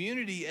this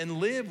community and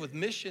live with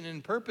mission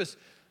and purpose.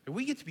 And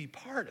we get to be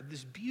part of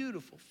this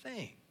beautiful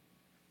thing.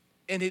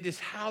 And it is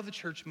how the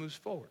church moves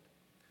forward.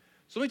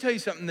 So let me tell you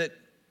something that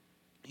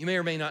you may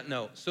or may not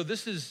know. So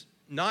this is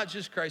not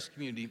just Christ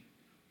Community.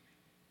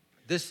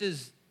 This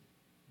is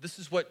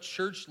what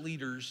church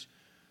leaders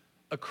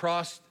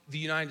across the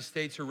United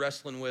States are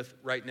wrestling with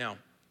right now.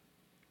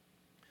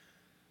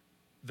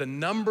 The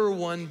number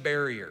one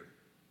barrier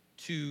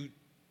to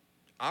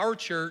our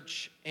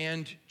church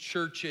and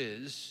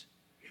churches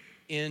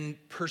in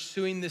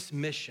pursuing this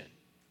mission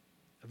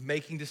of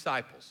making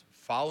disciples,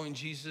 following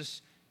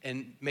Jesus,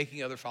 and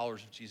making other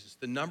followers of Jesus.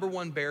 The number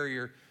one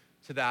barrier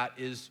to that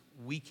is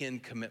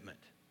weekend commitment.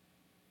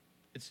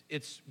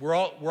 We're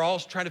all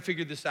trying to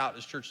figure this out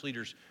as church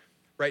leaders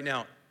right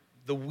now.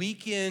 The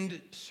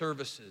weekend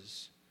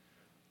services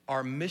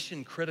are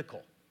mission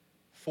critical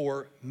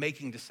for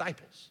making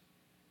disciples.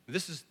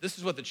 This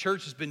is what the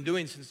church has been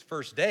doing since the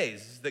first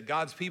days, is that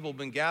God's people have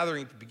been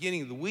gathering at the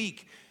beginning of the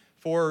week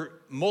for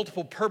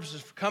multiple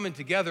purposes, for coming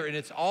together, and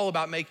it's all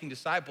about making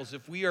disciples.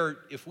 If we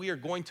are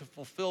going to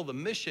fulfill the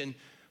mission,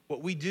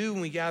 what we do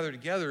when we gather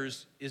together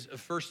is of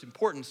first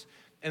importance.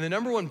 And the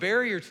number one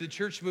barrier to the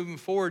church moving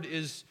forward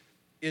is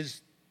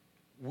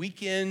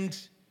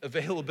weekend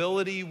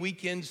availability,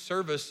 weekend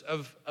service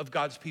of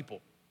God's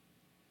people.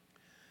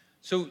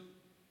 So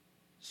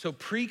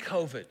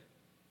pre-COVID,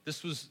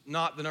 this was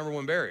not the number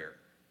one barrier,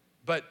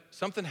 but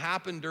something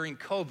happened during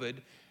COVID,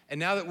 and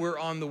now that we're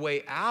on the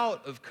way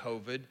out of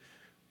COVID,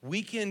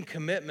 weekend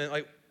commitment,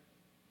 like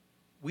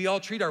we all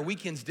treat our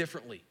weekends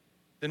differently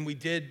than we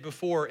did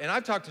before. And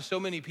I've talked to so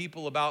many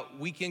people about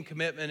weekend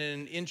commitment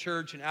and in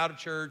church and out of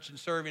church and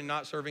serving and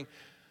not serving.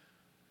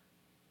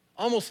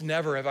 Almost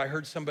never have I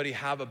heard somebody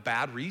have a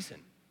bad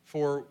reason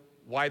for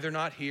why they're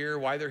not here,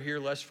 why they're here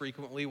less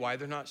frequently, why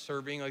they're not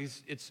serving. Like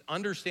it's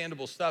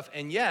understandable stuff.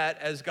 And yet,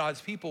 as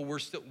God's people,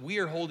 we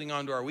are holding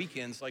on to our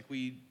weekends like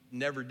we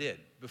never did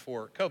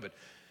before COVID.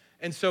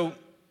 And so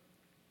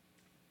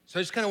I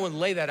just kind of want to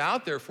lay that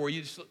out there for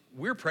you.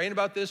 We're praying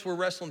about this. We're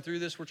wrestling through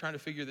this. We're trying to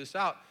figure this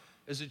out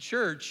as a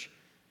church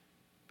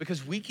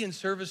because weekend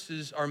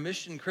services are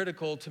mission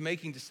critical to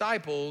making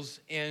disciples.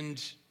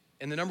 And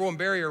the number one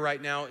barrier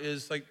right now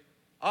is like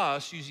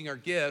us using our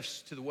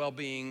gifts to the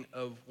well-being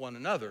of one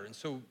another. And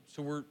so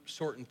we're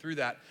sorting through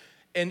that.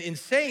 And in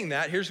saying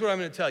that, here's what I'm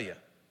going to tell you.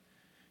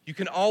 You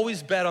can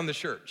always bet on the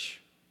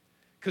church.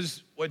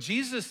 Because what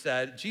Jesus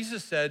said,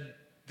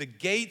 the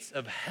gates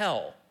of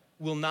hell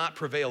will not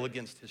prevail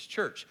against his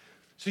church.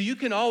 So you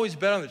can always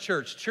bet on the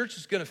church. Church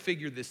is going to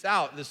figure this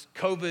out, this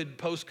COVID,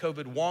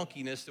 post-COVID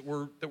wonkiness that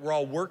we're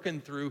all working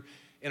through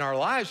in our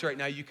lives right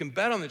now. You can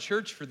bet on the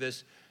church for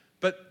this,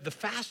 but the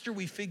faster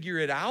we figure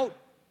it out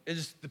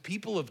as the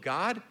people of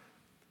God,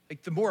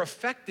 like the more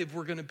effective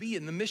we're going to be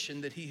in the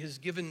mission that he has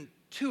given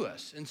to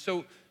us. And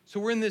so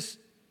we're in this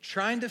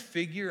trying to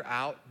figure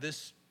out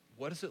this,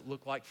 what does it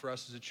look like for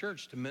us as a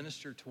church to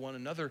minister to one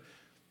another?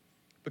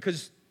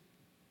 Because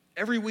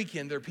every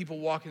weekend there are people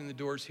walking in the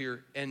doors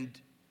here, and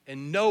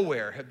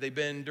nowhere have they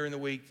been during the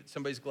week that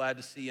somebody's glad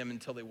to see them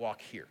until they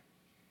walk here.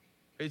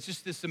 It's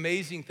just this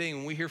amazing thing.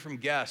 When we hear from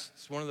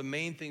guests, one of the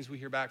main things we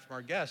hear back from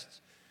our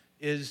guests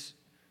is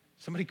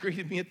somebody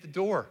greeted me at the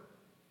door.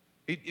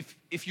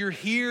 If you're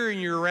here and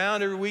you're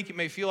around every week, it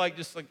may feel like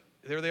just like,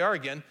 there they are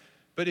again.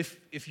 But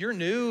if you're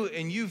new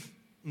and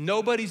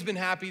nobody's been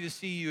happy to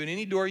see you in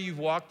any door you've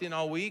walked in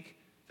all week,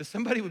 that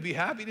somebody would be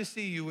happy to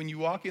see you when you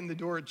walk in the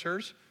door at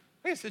church,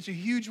 it's such a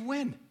huge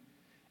win.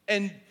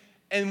 And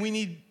we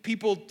need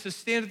people to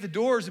stand at the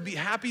doors and be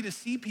happy to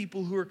see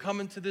people who are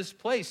coming to this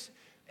place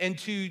and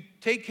to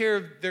take care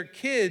of their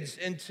kids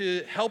and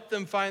to help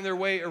them find their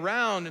way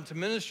around and to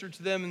minister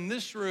to them in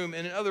this room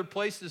and in other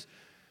places,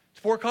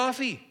 to pour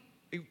coffee.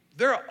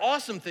 There are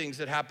awesome things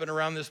that happen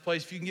around this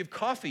place if you can give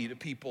coffee to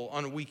people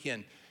on a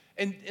weekend.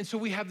 And so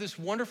we have this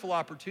wonderful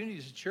opportunity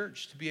as a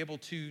church to be able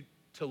to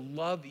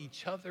love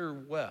each other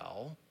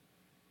well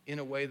in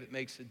a way that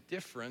makes a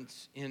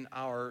difference in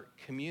our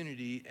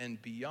community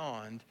and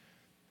beyond.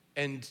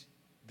 And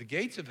the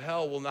gates of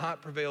hell will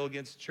not prevail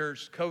against the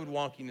church. COVID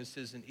wonkiness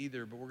isn't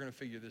either, but we're going to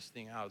figure this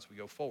thing out as we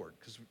go forward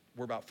because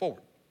we're about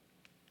forward.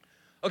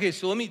 Okay,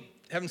 so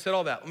having said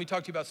all that, let me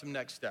talk to you about some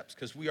next steps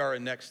because we are a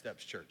next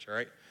steps church, all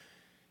right?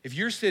 If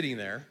you're sitting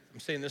there, I'm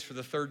saying this for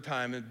the third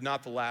time and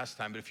not the last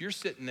time, but if you're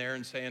sitting there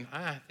and saying,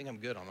 I think I'm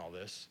good on all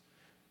this,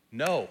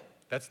 no,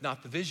 that's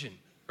not the vision,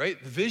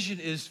 right? The vision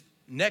is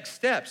next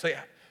steps. Like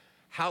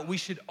how we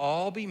should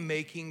all be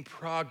making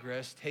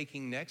progress,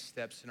 taking next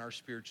steps in our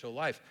spiritual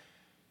life.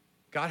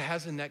 God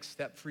has a next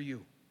step for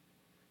you.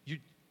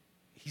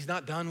 He's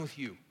not done with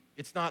you.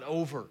 It's not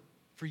over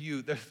for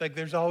you.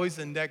 There's always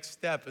a next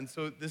step. And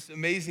so this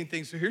amazing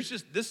thing. So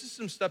this is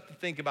some stuff to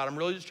think about. I'm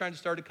really just trying to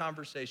start a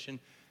conversation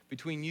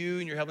between you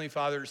and your Heavenly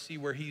Father to see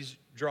where he's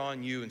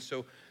drawing you. And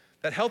so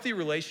that healthy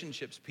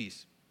relationships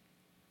piece.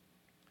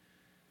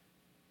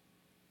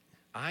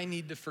 I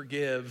need to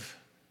forgive,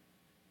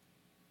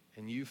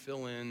 and you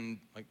fill in,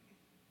 like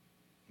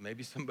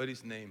maybe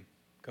somebody's name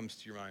comes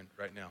to your mind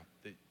right now.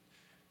 That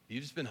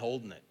you've just been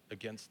holding it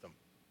against them,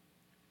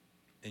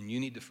 and you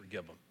need to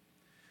forgive them.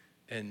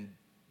 And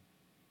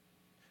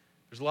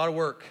there's a lot of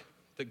work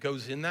that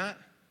goes in that,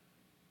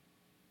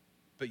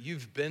 but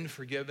you've been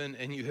forgiven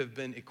and you have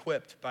been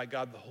equipped by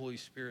God the Holy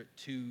Spirit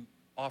to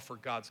offer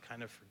God's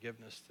kind of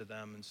forgiveness to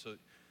them. And so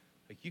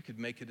like you could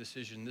make a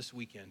decision this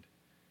weekend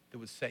that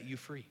would set you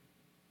free.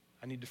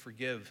 I need to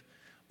forgive.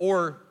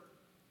 Or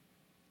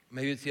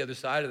maybe it's the other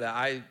side of that.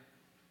 I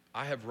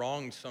have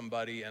wronged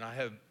somebody and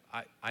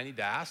I need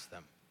to ask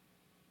them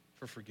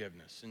for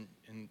forgiveness.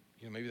 And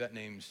you know, maybe that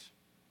name's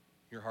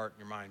your heart and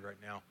your mind right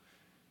now.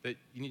 That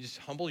you need to just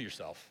humble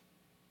yourself.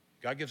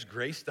 God gives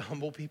grace to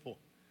humble people.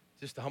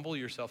 Just to humble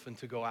yourself and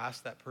to go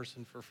ask that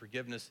person for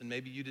forgiveness. And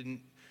maybe you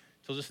didn't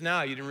till just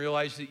now you didn't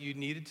realize that you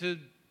needed to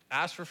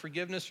ask for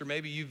forgiveness, or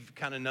maybe you've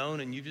kind of known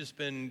and you've just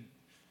been,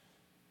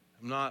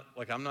 I'm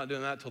not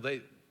doing that till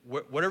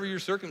whatever your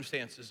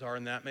circumstances are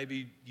in that,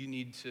 maybe you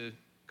need to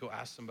go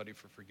ask somebody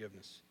for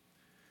forgiveness.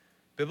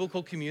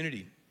 Biblical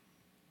community.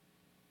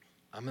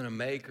 I'm going to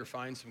make or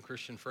find some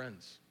Christian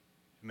friends.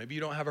 Maybe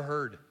you don't have a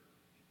herd.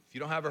 If you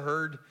don't have a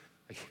herd,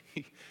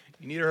 you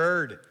need a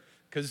herd,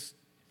 because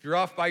if you're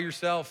off by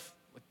yourself,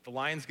 the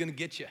lion's going to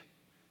get you.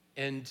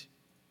 And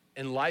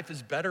life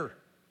is better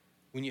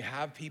when you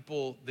have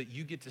people that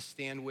you get to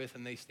stand with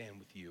and they stand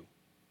with you.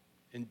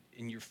 And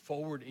you're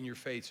forward in your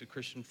faith, so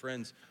Christian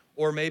friends.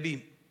 Or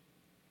maybe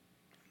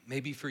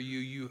for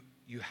you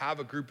have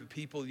a group of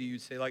people that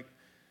you'd say, like,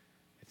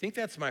 I think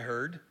that's my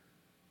herd,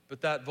 but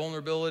that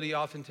vulnerability,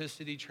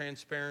 authenticity,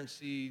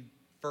 transparency,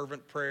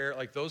 fervent prayer,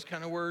 like those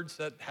kind of words,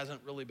 that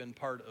hasn't really been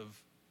part of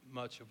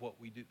much of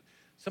what we do.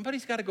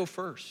 Somebody's got to go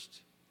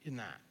first in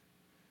that.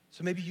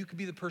 So maybe you could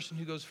be the person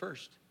who goes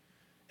first,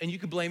 and you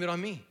could blame it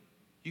on me.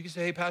 You could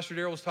say, hey, Pastor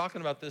Darrell was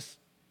talking about this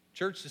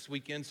church this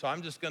weekend, so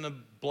I'm just going to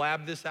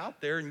blab this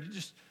out there, and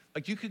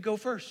you could go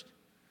first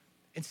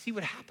and see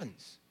what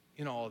happens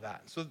in all of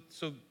that.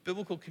 So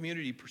biblical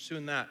community,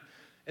 pursuing that.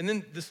 And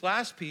then this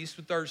last piece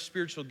with our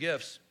spiritual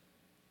gifts,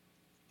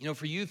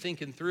 for you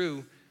thinking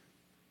through,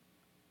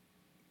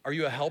 are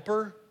you a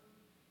helper?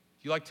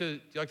 Do you like to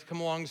come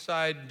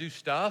alongside and do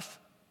stuff?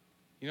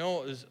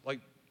 Is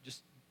like,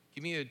 just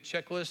give me a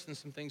checklist and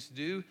some things to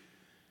do.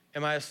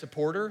 Am I a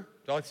supporter?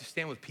 Do I like to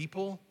stand with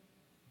people?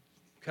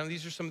 Kind of,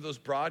 these are some of those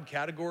broad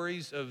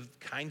categories of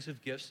kinds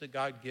of gifts that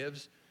God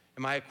gives.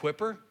 Am I a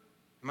equipper?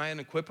 Am I an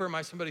equipper? Am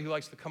I somebody who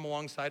likes to come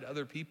alongside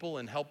other people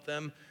and help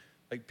them,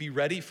 like, be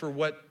ready for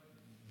what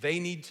they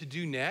need to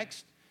do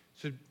next?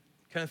 So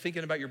kind of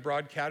thinking about your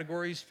broad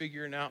categories,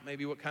 figuring out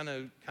maybe what kind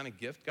of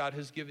gift God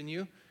has given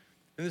you.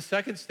 And the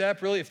second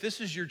step, really, if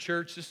this is your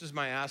church, this is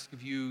my ask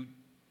of you,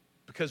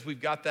 because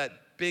we've got that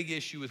big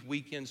issue with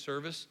weekend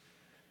service.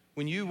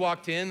 When you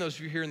walked in, those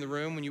of you here in the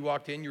room, when you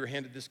walked in, you were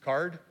handed this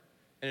card,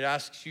 and it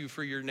asks you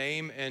for your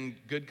name and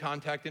good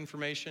contact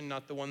information,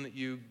 not the one that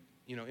you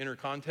enter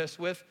contests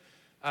with.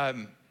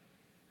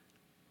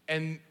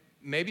 And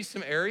maybe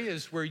some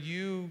areas where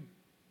you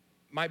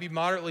might be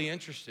moderately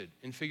interested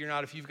in figuring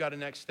out if you've got a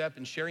next step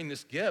in sharing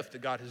this gift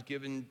that God has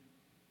given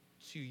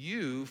to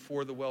you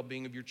for the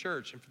well-being of your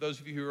church. And for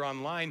those of you who are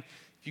online,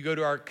 if you go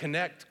to our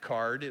Connect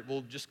card, it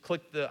will just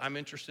click the I'm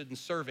interested in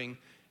serving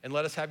and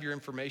let us have your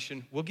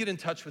information. We'll get in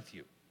touch with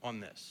you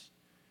on this.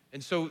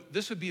 And so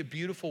this would be a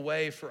beautiful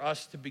way for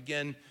us to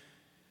begin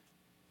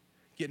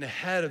getting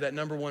ahead of that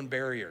number one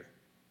barrier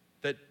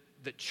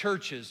that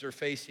churches are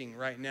facing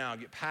right now.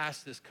 Get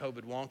past this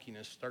COVID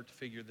wonkiness, start to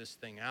figure this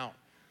thing out.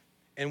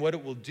 And what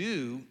it will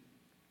do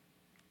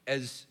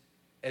as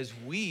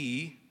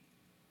we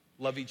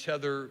love each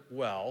other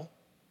well,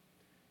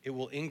 it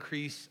will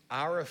increase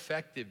our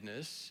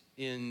effectiveness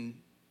in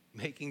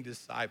making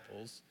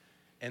disciples,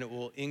 and it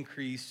will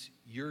increase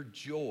your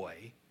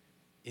joy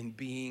in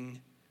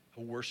being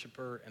a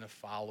worshiper and a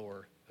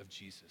follower of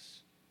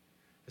Jesus.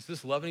 It's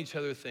this loving each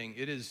other thing.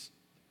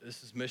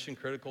 This is mission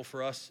critical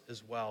for us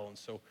as well. And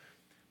so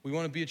we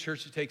want to be a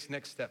church that takes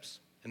next steps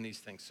in these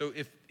things. So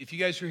if you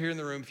guys are here in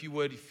the room, if you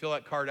fill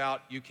that card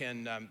out, you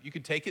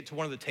could take it to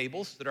one of the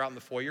tables that are out in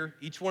the foyer.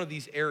 Each one of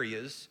these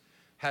areas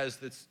has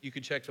this, you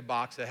could check the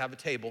box that have a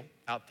table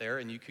out there,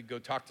 and you could go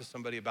talk to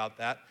somebody about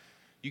that.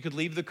 You could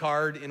leave the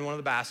card in one of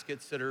the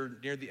baskets that are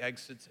near the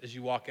exits as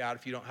you walk out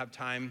if you don't have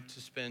time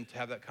to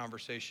have that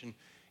conversation.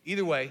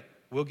 Either way,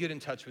 we'll get in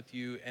touch with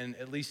you and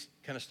at least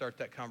kind of start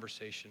that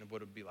conversation of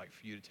what it would be like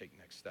for you to take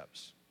next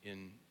steps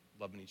in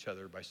loving each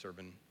other by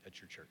serving at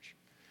your church.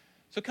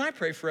 So can I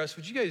pray for us?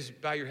 Would you guys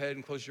bow your head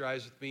and close your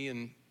eyes with me,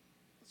 and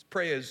let's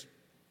pray as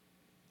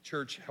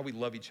church how we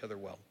love each other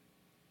well.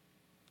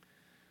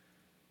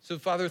 So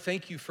Father,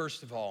 thank you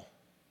first of all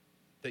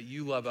that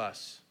you love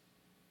us.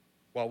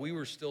 While we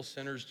were still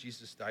sinners,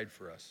 Jesus died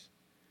for us.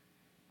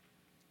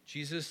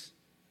 Jesus,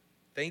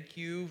 thank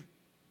you.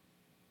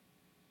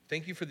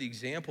 Thank you for the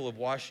example of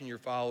washing your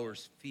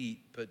followers'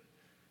 feet, but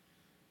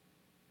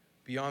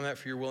beyond that,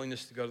 for your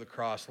willingness to go to the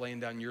cross, laying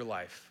down your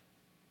life.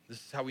 This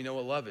is how we know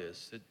what love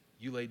is, that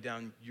you laid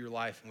down your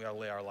life and we ought to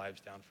lay our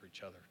lives down for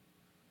each other.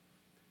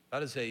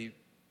 That is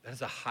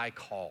a high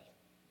call.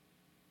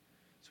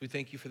 So we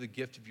thank you for the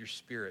gift of your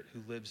Spirit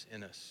who lives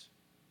in us,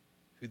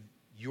 who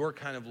your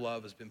kind of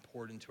love has been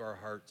poured into our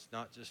hearts,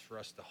 not just for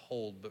us to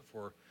hold, but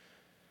for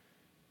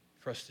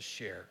us to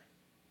share.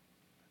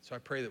 So I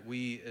pray that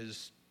we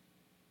as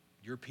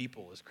your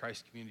people, as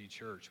Christ Community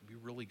Church, will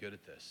be really good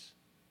at this,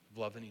 of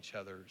loving each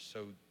other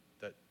so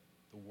that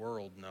the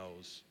world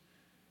knows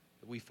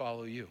that we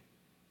follow you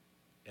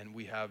and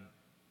we have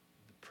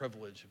the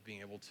privilege of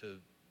being able to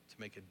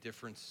make a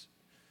difference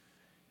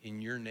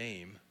in your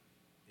name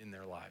in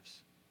their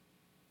lives.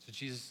 So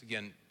Jesus,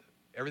 again,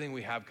 everything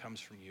we have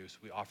comes from you, so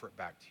we offer it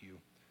back to you.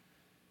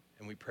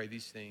 And we pray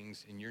these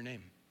things in your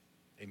name.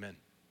 Amen.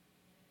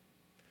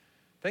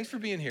 Thanks for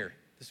being here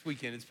this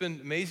weekend. It's been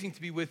amazing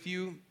to be with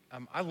you.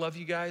 I love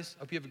you guys. I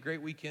hope you have a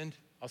great weekend.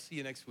 I'll see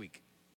you next week.